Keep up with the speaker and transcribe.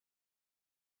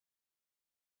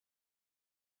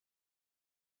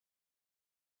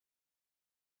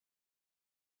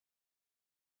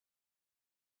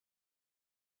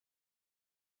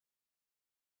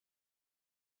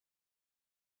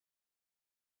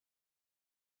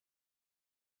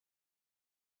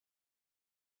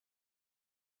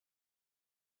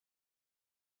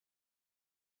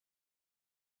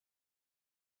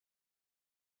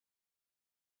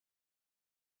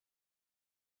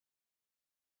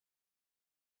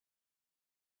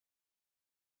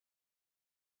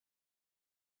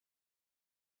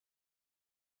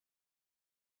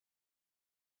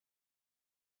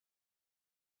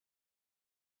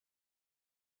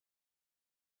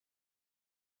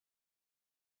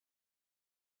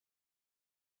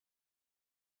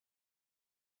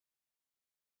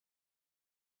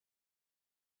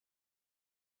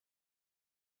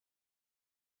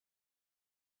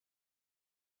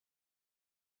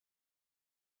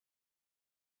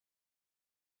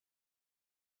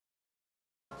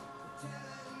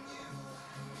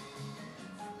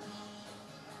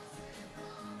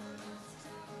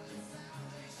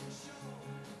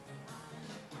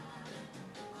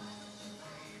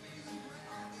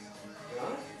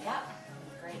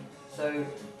So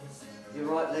your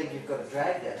right leg, you've got to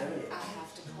drag that, haven't you? I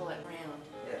have to pull it round.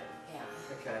 Yeah. Yeah.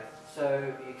 Okay.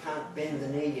 So you can't bend the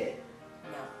knee yet?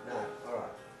 No. No.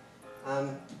 All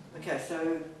right. Okay,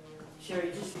 so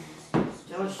Sherry, just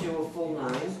tell us your full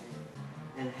name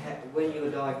and when you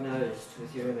were diagnosed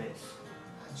with your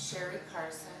MS. Sherry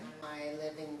Carson. I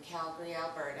live in Calgary,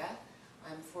 Alberta.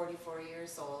 I'm 44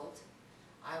 years old.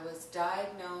 I was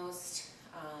diagnosed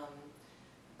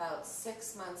about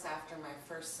 6 months after my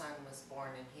first son was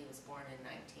born, and he was born in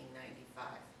 1995.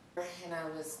 And I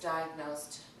was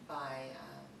diagnosed by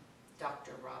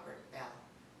Dr. Robert Bell.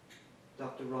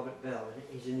 Dr. Robert Bell,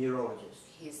 he's a neurologist.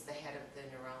 He's the head of the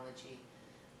neurology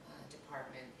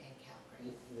department in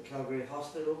Calgary. In the Calgary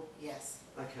Hospital? Yes.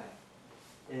 Okay.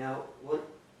 Now, what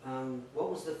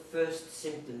was the first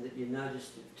symptom that you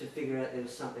noticed to figure out there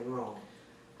was something wrong?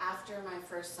 After my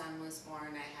first son was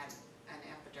born, I had an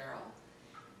epidural,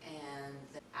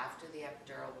 and after the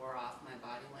epidural wore off, my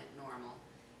body went normal,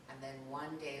 and then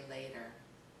one day later,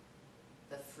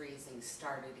 the freezing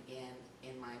started again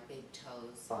in my big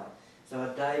toes. Right.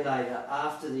 So a day later,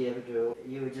 after the epidural,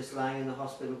 you were just laying in the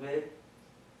hospital bed?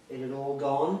 It had all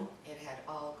gone? It had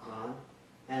all gone.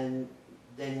 And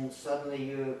then suddenly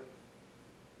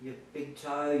your big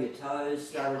toe, your toes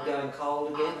started going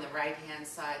cold again? On the right-hand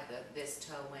side, this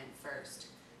toe went first,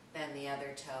 then the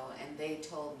other toe, and they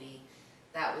told me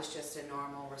that was just a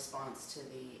normal response to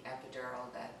the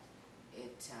epidural, that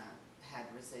it had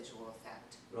residual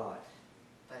effect. Right.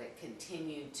 But it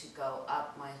continued to go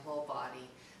up my whole body.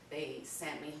 They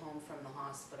sent me home from the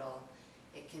hospital.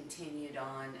 It continued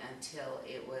on until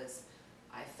it was,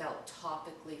 I felt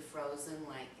topically frozen,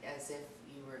 like as if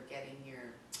you were getting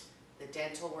the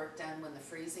dental work done when the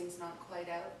freezing's not quite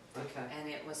out. Okay. And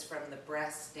it was from the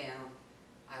breast down,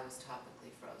 I was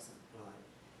topically frozen.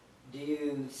 Right. Do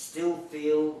you still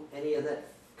feel any of that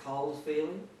cold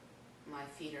feeling? My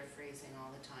feet are freezing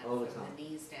all the time, All the from time. the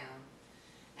knees down,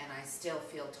 and I still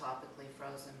feel topically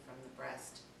frozen from the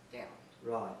breast down.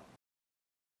 Right.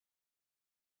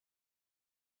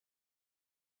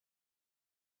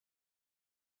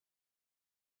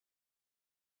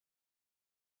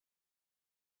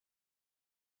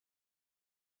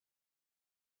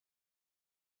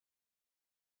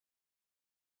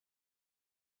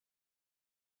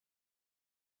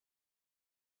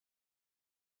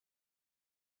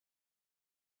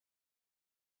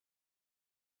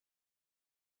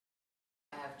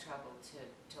 I have trouble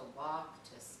to walk,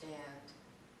 to stand,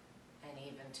 and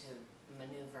even to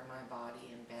maneuver my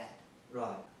body in bed.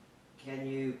 Right. Can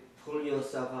you pull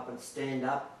yourself up and stand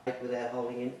up without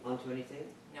holding onto anything?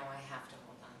 No, I have to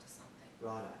hold on to something.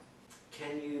 Righto.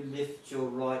 Can you lift your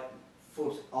right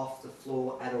foot off the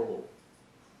floor at all?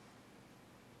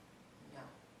 No.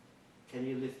 Can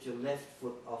you lift your left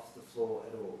foot off the floor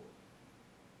at all?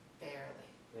 Barely.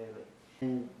 Barely.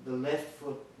 And the left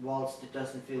foot, whilst it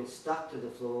doesn't feel stuck to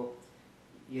the floor,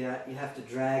 you have to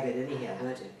drag it anyhow,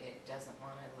 don't you? It doesn't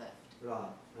want to lift. Right,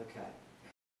 okay.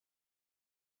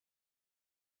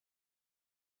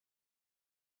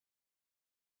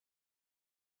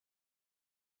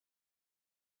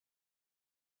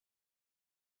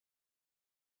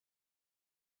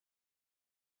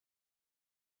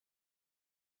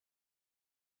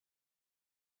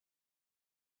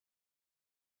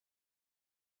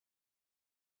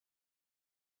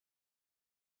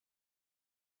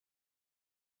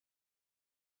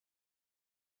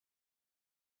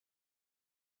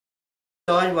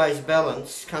 Sideways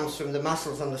balance comes from the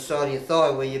muscles on the side of your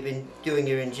thigh where you've been doing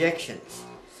your injections.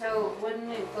 So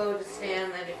wouldn't it go to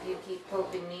stand that if you keep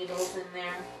poking needles in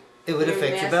there, it would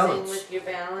affect your balance? With your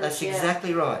balance? That's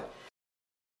exactly right.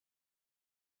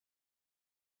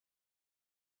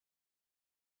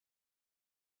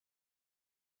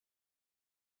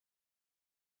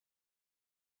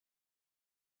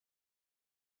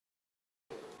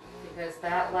 Because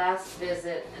that last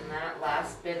visit and that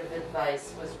last bit of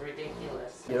advice was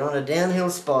ridiculous. You're on a downhill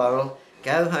spiral,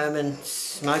 go home and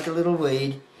smoke a little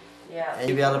weed, yeah, and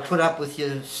you'll be able to put up with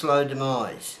your slow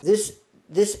demise.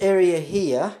 This area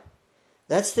here,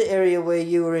 that's the area where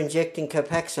you were injecting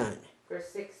Copaxone. For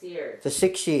 6 years. For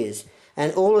 6 years.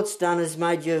 And all it's done is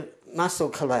made your muscle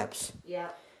collapse. Yeah.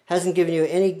 Hasn't given you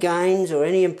any gains or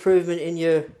any improvement in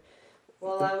your...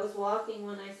 Well, I was walking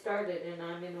when I started and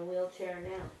I'm in a wheelchair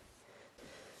now.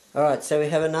 Alright, so we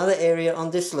have another area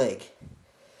on this leg.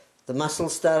 The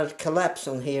muscles started to collapse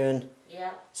on here, and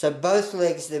yeah. So both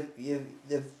legs,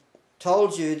 they've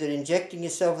told you that injecting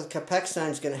yourself with Copaxone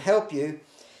is going to help you,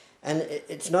 and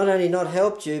it's not only not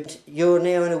helped you, but you're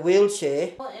now in a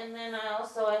wheelchair. And then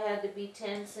I had to be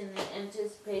tense in the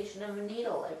anticipation of a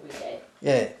needle every day.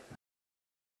 Yeah.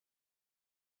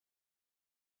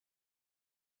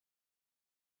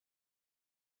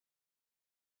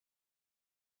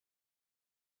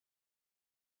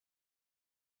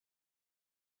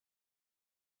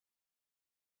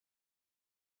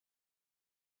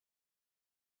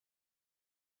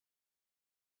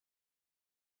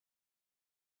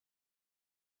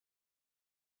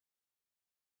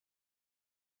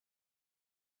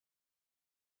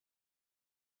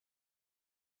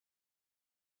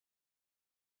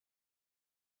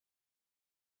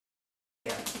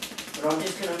 But I'm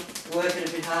just going to work it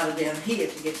a bit harder down here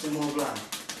to get some more blood.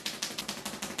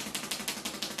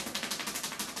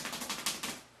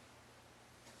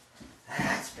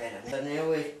 That's better. So now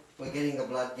we're getting the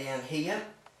blood down here,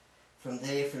 from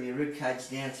there, from your rib cage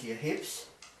down to your hips.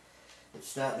 It's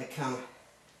starting to come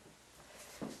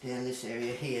down this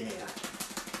area here now.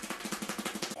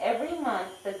 Every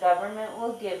month the government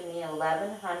will give me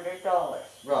 $1,100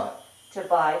 Right, to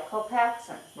buy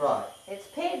Copaxone. right, It's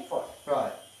paid for.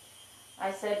 right.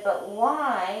 I said, but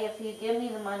why, if you give me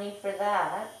the money for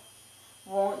that,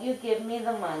 won't you give me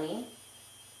the money?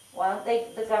 Why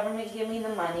don't the government give me the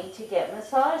money to get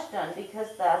massage done? Because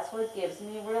that's what gives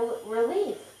me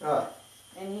relief. Right.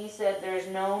 And he said, there's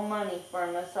no money for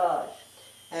a massage.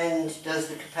 And does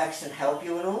the Copaxone help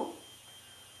you at all?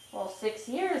 Well, 6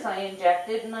 years I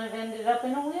injected and I've ended up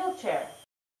in a wheelchair.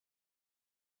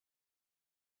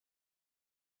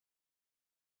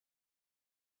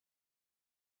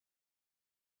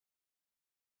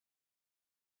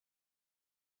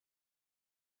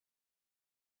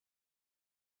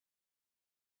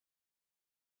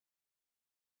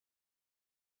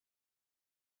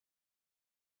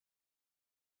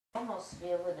 I almost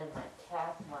feel it in my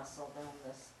calf muscle down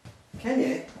this. Can you?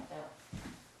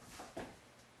 Yeah.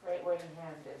 Right where your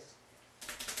hand is.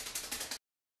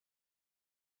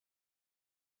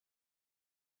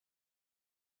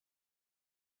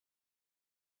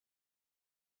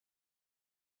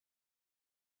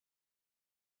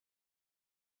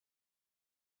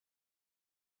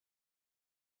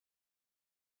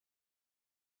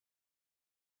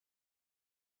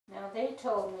 Now they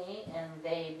told me, and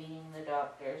they being the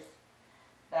doctors,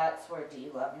 that's where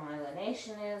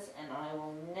demyelination is, and I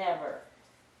will never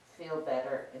feel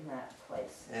better in that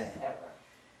place, ever.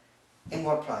 In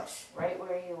what place? Right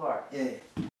where you are. Yeah.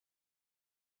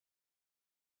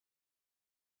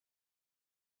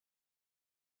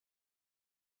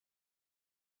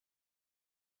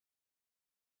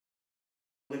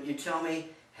 Would you tell me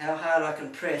how hard I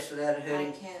can press without it hurting?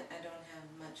 I can't, I don't have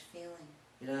much feeling.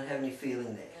 You don't have any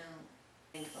feeling there? No.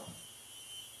 Painful.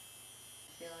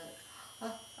 Feel it.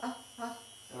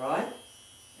 All right?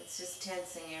 It's just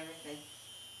tensing everything.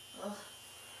 Oh.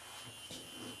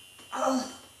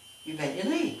 Oh! You bent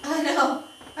your knee. I know.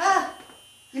 Ah!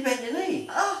 You bent your knee.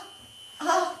 Oh!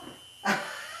 Oh!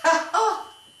 Oh!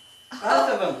 Both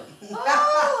of them.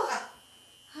 Oh!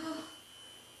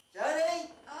 Jodie!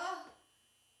 Oh!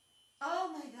 Oh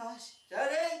my gosh.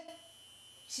 Jodie!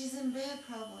 She's in bed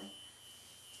probably.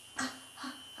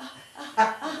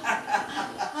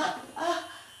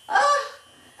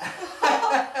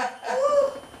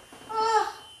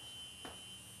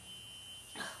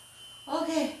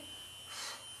 Okay.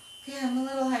 Okay, I'm a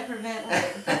little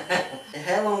hyperventilating.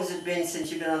 How long has it been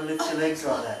since you've been able to lift your legs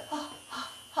like that?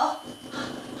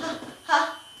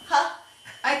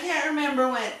 I can't remember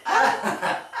when.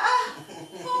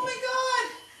 Oh my God!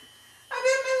 I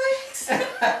bit my legs.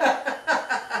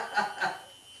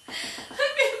 I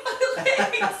bit my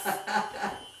legs.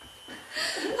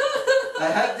 I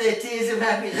hope they're tears of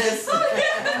happiness.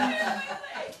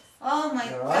 Oh my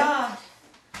You all right? God.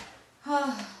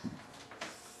 Oh.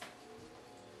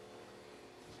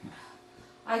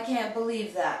 I can't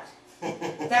believe that.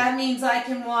 That means I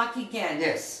can walk again.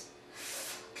 Yes.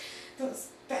 Those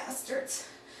bastards.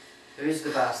 Who's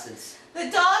the bastards? The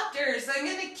doctors. I'm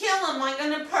going to kill them. I'm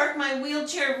going to park my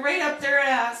wheelchair right up their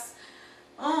ass.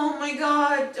 Oh my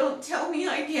God. Don't tell me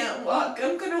I can't walk.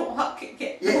 I'm going to walk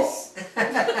again. Yes.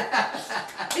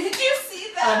 Did you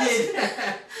see that? I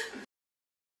did.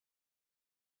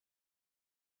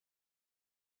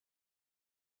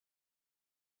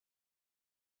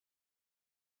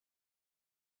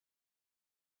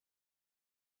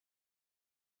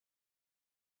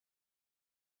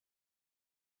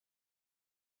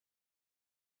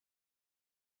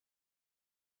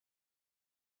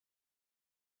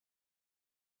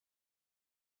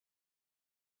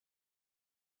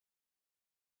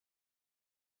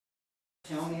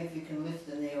 Tell me if you can lift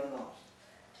the knee or not.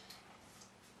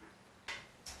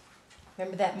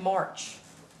 Remember that march.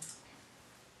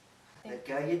 Let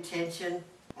go your tension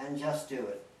and just do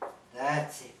it.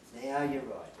 That's it. Now you're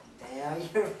right. Now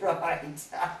you're right.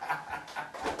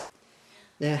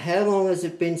 Now, how long has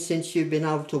it been since you've been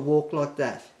able to walk like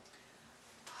that?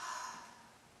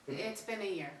 It's been a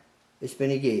year. It's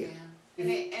been a year. Yeah.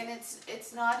 And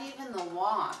it's not even the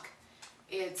walk.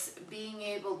 It's being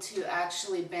able to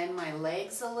actually bend my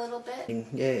legs a little bit.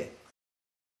 Yeah.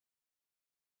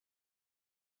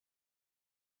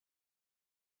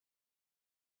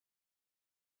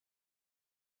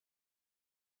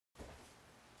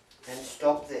 And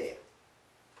stop there.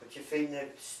 Put your feet in an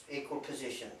equal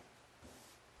position.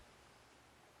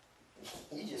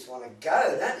 You just want to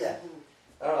go, don't you?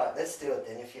 All right, let's do it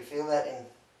then. If you feel that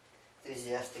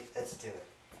enthusiastic, let's do it.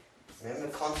 Remember,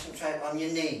 concentrate on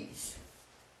your knees.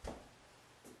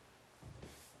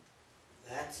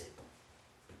 That's it.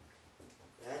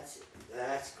 That's it.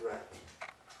 That's great.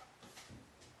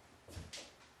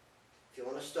 If you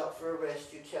want to stop for a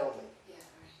rest, you tell me. Yeah,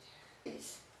 right.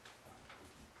 Please.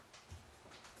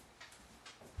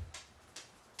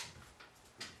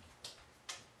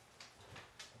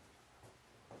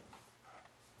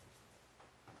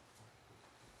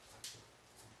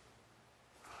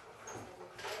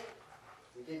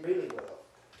 You did really well.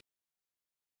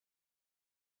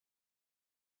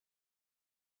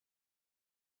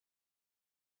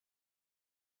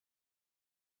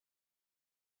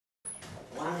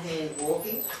 One hand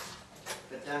walking,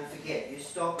 but don't forget, you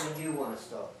stop when you want to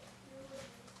stop.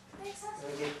 Let me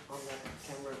get on the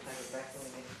camera and take it back when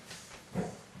we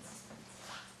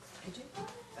get.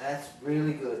 That's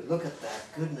really good. Look at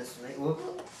that. Goodness me. Look.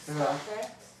 All right.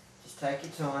 Just take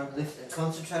your time, lift and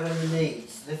concentrate on your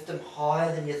knees. Lift them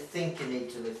higher than you think you need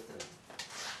to lift them.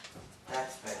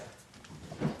 That's better.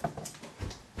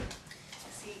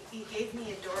 See, you gave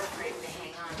me a door frame to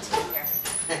hang on to here.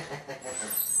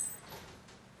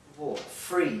 Walk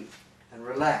free and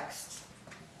relaxed.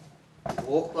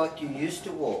 Walk like you used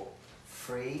to walk.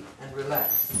 Free and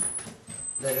relaxed.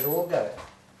 Let it all go.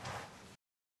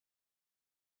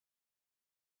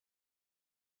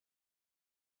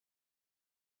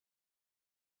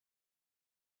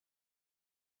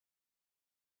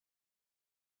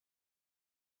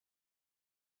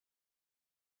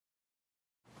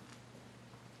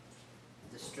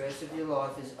 The stress of your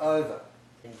life is over.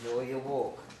 Enjoy your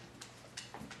walk.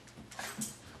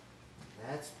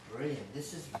 That's brilliant.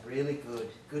 This is really good.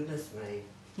 Goodness me.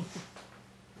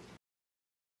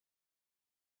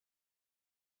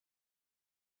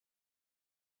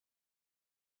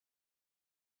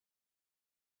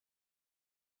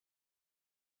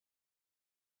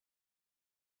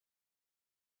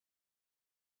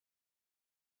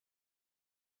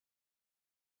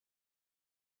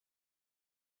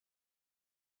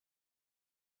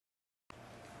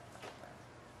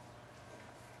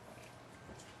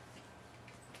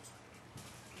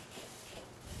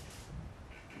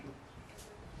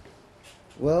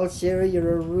 Well, Sherry,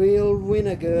 you're a real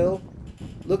winner, girl.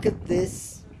 Look at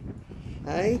this.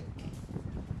 Hey?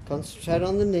 Concentrate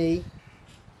on the knee.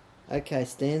 Okay,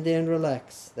 stand there and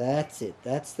relax. That's it.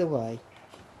 That's the way.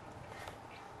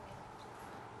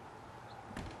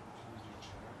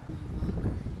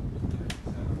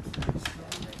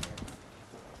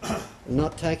 I'm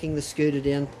not taking the scooter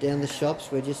down the shops.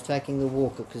 We're just taking the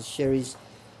walker because Sherry's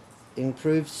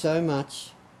improved so much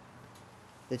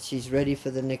that she's ready for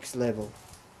the next level.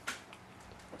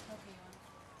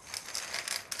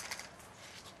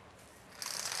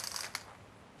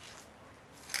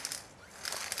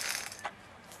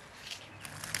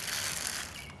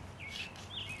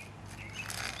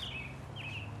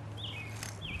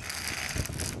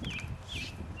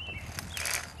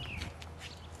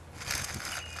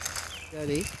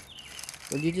 Jody,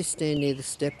 will you just stand near the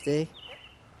step there?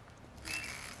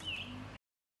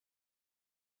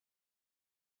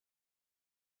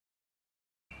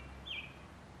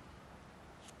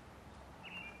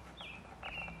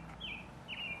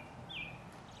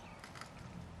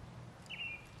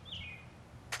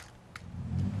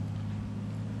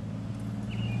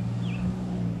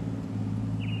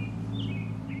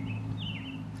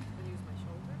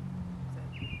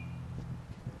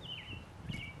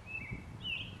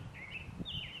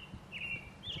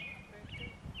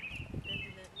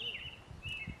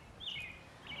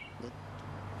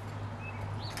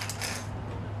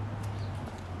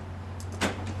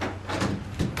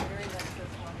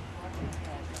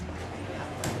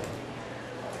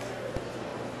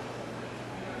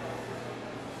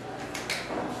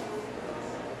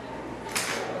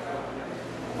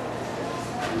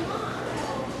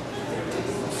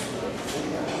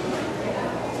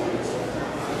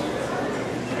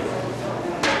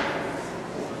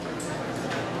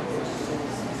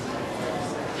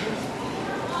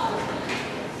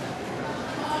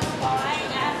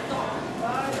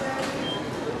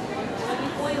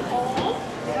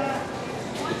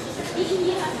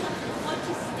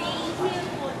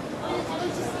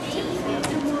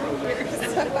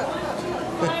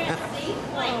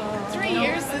 Like 3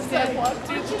 years since I walked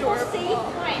through the door.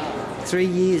 3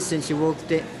 years since you walked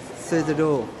through the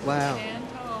door. Wow.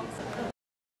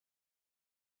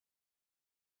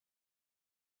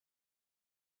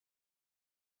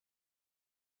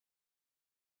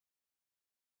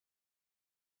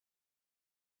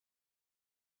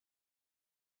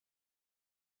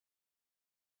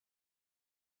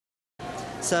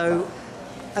 So,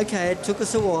 okay, it took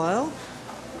us a while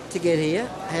to get here.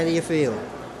 How do you feel?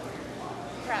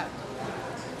 Proud.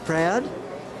 Proud? I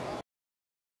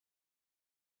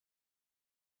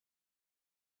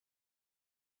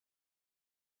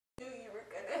knew you were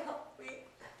gonna help me.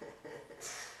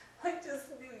 I just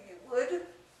knew you would.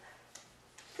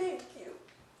 Thank you.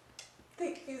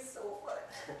 Thank you so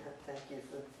much. Thank you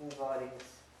for inviting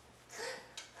us.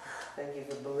 Thank you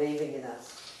for believing in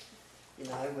us. You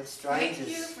know, we're strangers. Thank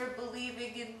you for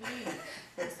believing in me,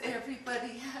 because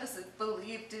everybody hasn't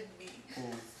believed in me.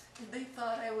 And they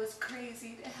thought I was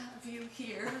crazy to have you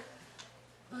here.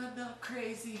 I'm not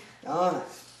crazy. Oh, no.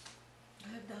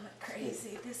 I'm not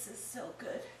crazy. This is so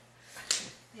good.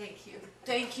 Thank you.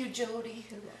 Thank you, Jody.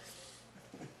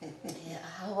 Yeah,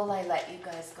 how will I let you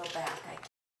guys go back? I